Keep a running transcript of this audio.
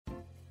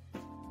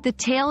The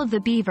Tale of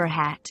the Beaver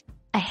Hat,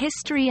 a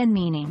History and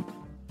Meaning.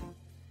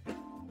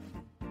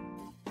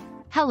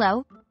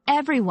 Hello,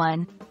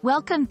 everyone.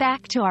 Welcome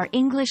back to our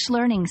English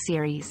learning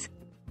series.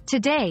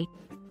 Today,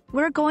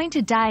 we're going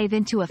to dive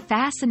into a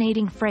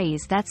fascinating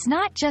phrase that's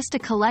not just a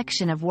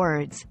collection of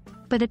words,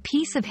 but a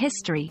piece of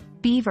history,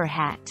 beaver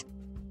hat.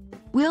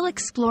 We'll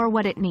explore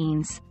what it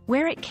means,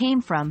 where it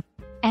came from,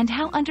 and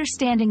how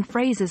understanding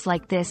phrases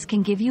like this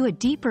can give you a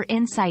deeper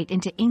insight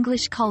into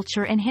English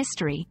culture and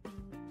history.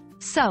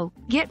 So,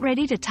 get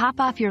ready to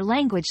top off your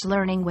language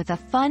learning with a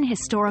fun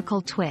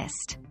historical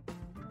twist.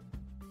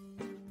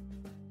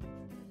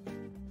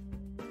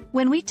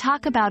 When we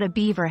talk about a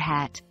beaver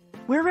hat,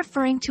 we're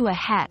referring to a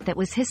hat that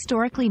was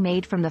historically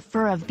made from the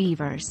fur of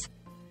beavers.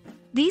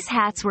 These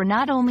hats were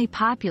not only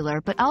popular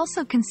but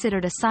also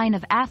considered a sign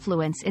of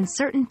affluence in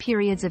certain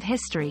periods of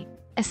history,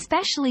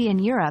 especially in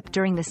Europe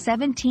during the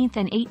 17th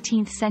and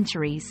 18th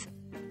centuries.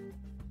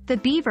 The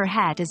beaver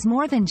hat is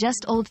more than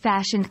just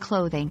old-fashioned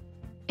clothing.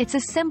 It's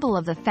a symbol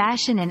of the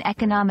fashion and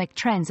economic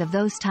trends of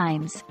those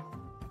times.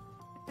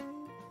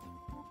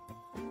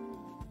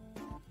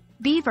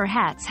 Beaver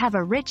hats have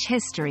a rich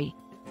history.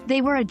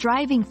 They were a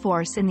driving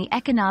force in the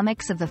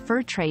economics of the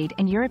fur trade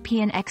and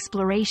European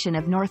exploration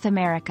of North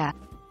America.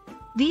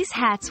 These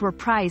hats were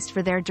prized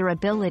for their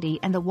durability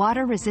and the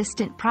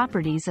water-resistant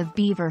properties of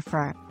beaver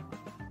fur.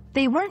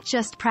 They weren't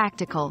just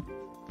practical,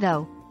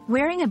 though.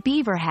 Wearing a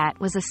beaver hat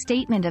was a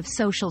statement of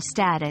social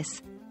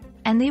status,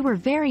 and they were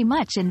very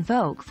much in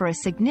vogue for a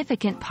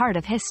significant part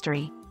of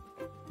history.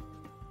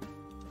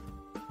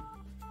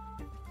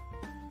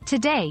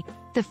 Today,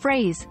 the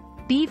phrase,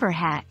 beaver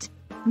hat,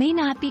 may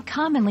not be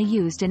commonly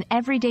used in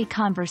everyday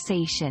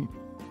conversation,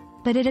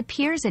 but it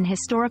appears in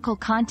historical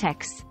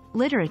contexts,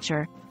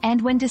 literature,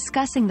 and when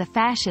discussing the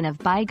fashion of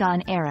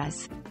bygone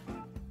eras.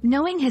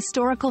 Knowing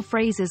historical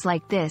phrases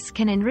like this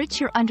can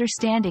enrich your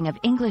understanding of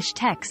English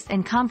texts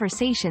and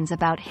conversations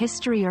about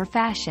history or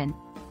fashion.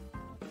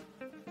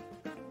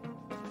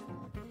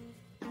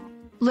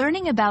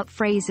 Learning about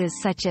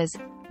phrases such as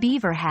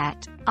beaver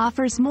hat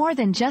offers more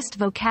than just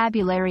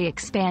vocabulary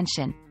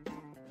expansion.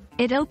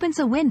 It opens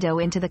a window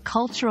into the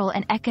cultural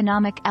and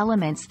economic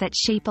elements that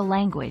shape a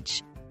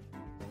language.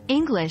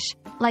 English,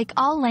 like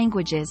all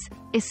languages,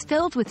 is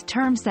filled with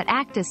terms that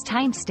act as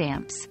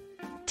timestamps,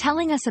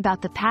 telling us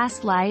about the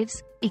past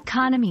lives,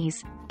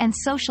 economies, and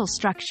social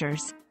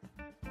structures.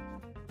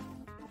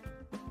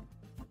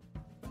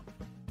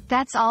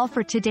 That's all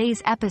for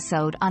today's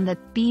episode on the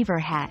beaver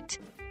hat.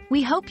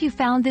 We hope you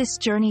found this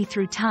journey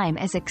through time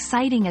as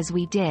exciting as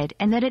we did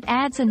and that it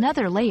adds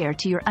another layer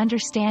to your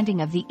understanding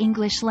of the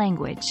English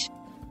language.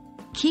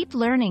 Keep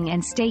learning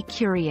and stay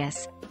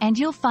curious, and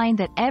you'll find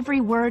that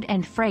every word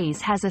and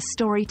phrase has a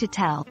story to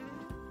tell.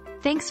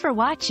 Thanks for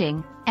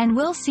watching, and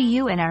we'll see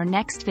you in our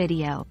next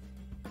video.